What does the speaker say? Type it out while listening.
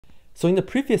So in the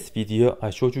previous video, I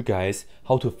showed you guys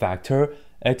how to factor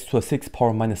x to the 6th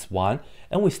power minus 1,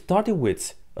 and we started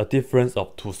with a difference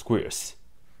of two squares.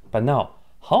 But now,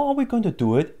 how are we going to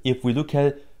do it if we look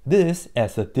at this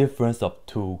as a difference of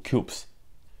two cubes?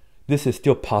 This is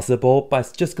still possible, but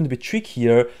it's just going to be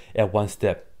trickier at one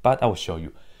step, but I will show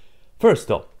you. First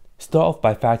though, start off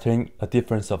by factoring a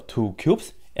difference of two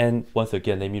cubes, and once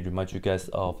again, let me remind you guys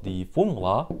of the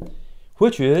formula,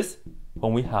 which is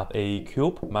when we have a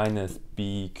cube minus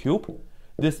b cube,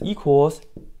 this equals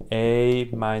a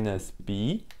minus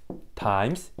b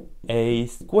times a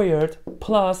squared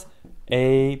plus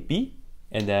ab,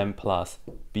 and then plus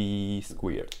b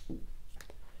squared.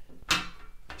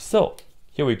 So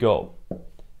here we go.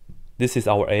 This is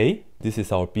our a, this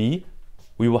is our b.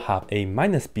 We will have a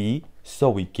minus b, so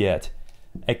we get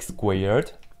x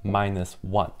squared minus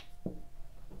 1.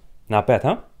 Not bad,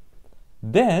 huh?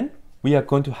 Then we are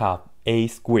going to have a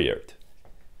squared.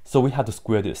 So we have to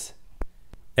square this.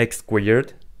 X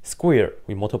squared square,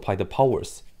 we multiply the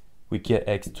powers. We get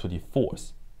x to the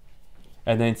 4th.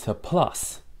 And then it's a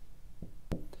plus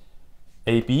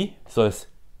ab, so it's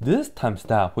this times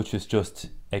that, which is just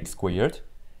x squared.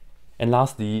 And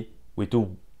lastly, we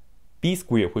do b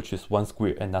squared, which is 1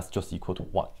 squared, and that's just equal to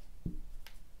 1.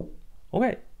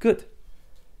 Okay, good.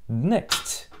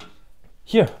 Next,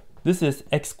 here, this is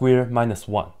x squared minus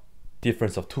 1.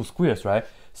 Difference of two squares, right?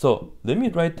 So let me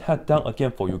write that down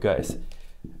again for you guys.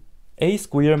 A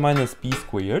squared minus b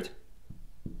squared.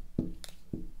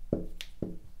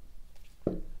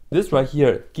 This right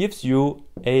here gives you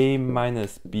a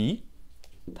minus b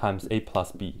times a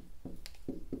plus b.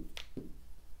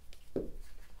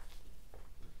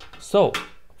 So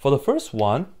for the first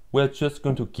one, we're just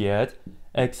going to get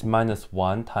x minus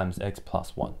 1 times x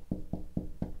plus 1.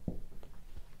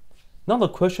 Now the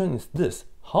question is this: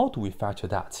 how do we factor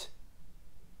that?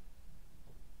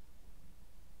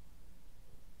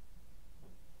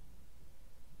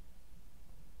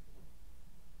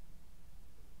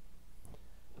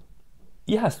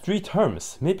 It has 3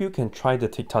 terms. Maybe you can try the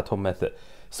tic-tac-toe method.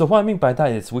 So what I mean by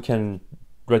that is we can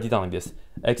write it down like this: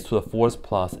 x to the 4th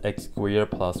plus x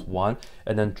squared plus 1,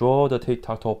 and then draw the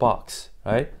tic-tac-toe box,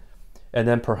 right? And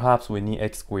then perhaps we need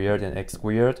x squared and x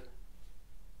squared.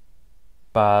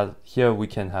 But here we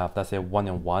can have, let's say, 1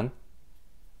 and 1.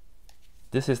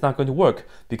 This is not going to work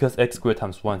because x squared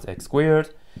times 1 is x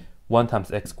squared. 1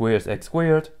 times x squared is x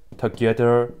squared.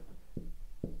 Together,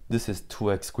 this is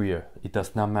 2x squared. It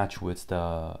does not match with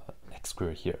the x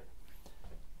squared here.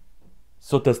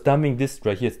 So does that mean this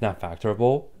right here is not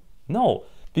factorable? No,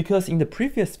 because in the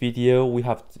previous video, we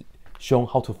have shown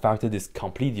how to factor this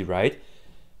completely, right?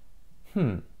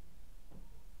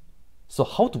 So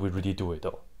how do we really do it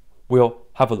though? Well,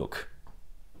 have a look.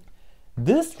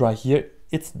 This right here,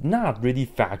 it's not really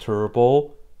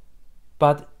factorable,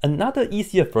 but another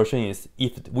easier version is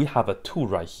if we have a 2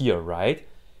 right here, right?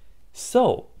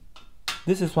 So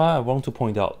this is why I want to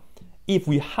point out, if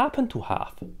we happen to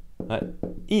have, right,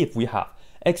 if we have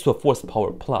x to the 4th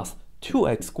power plus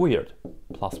 2x squared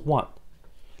plus 1,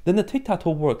 then the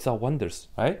tic-tac-toe works out wonders,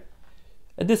 right?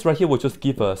 And this right here will just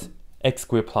give us x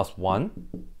squared plus 1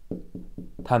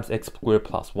 times x squared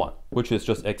plus 1, which is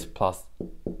just x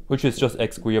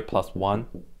squared plus 1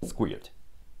 squared.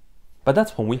 But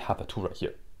that's when we have a 2 right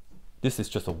here. This is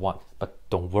just a 1, but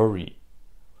don't worry.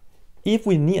 If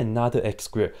we need another x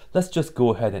squared, let's just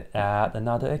go ahead and add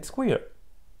another x squared.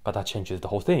 But that changes the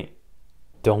whole thing.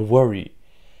 Don't worry.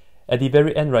 At the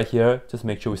very end right here, just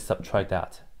make sure we subtract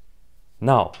that.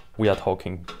 Now we are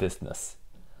talking business.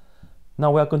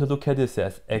 Now we are going to look at this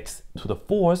as x to the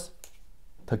 4th.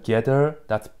 Together,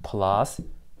 that's plus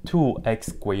 2x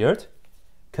squared.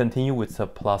 Continue with the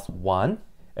plus 1.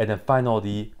 And then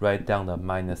finally, write down the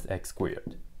minus x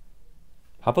squared.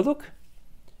 Have a look.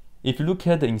 If you look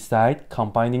at the inside,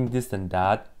 combining this and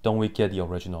that, don't we get the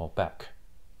original back?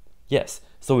 Yes,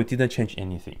 so it didn't change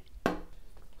anything.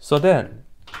 So then,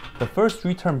 the first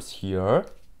 3 terms here,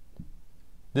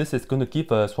 this is going to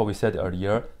give us what we said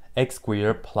earlier, x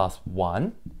squared plus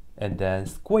 1, and then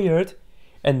squared.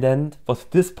 And then for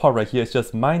this part right here, it's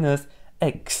just minus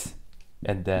x,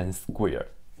 and then squared.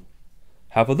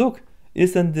 Have a look.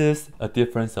 Isn't this a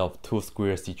difference of two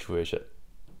square situation?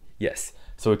 Yes,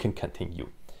 so we can continue.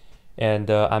 And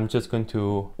I'm just going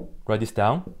to write this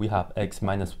down. We have x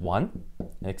minus 1,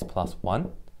 x plus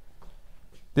 1.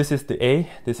 This is the a,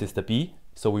 this is the b.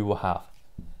 So we will have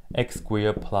x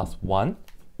squared plus 1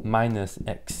 minus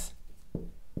x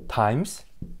times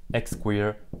x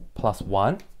squared plus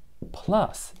 1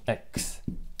 plus x.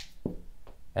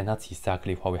 And that's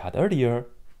exactly what we had earlier,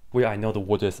 where I know the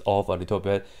order is off a little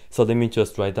bit. So let me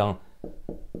just write down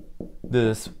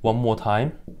this one more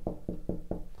time,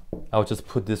 I'll just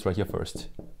put this right here first,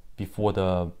 before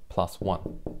the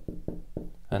 +1.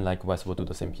 And likewise, we'll do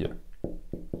the same here.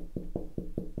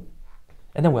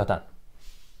 And then we are done.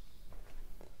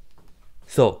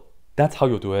 So that's how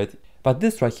you do it. But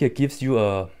this right here gives you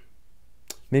a,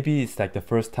 maybe it's like the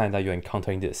first time that you're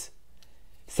encountering this.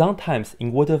 Sometimes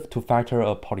in order to factor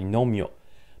a polynomial,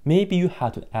 maybe you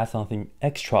have to add something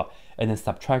extra and then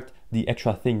subtract the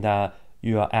extra thing that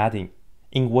you are adding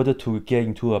in order to get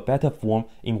into a better form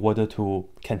in order to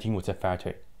continue with the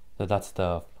factoring. So that's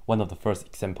one of the first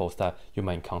examples that you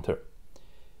might encounter.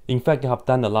 In fact, I have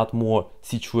done a lot more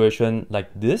situation like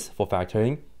this for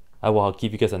factoring. I will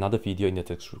give you guys another video in the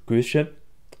description.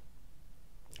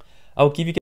 I will give you guys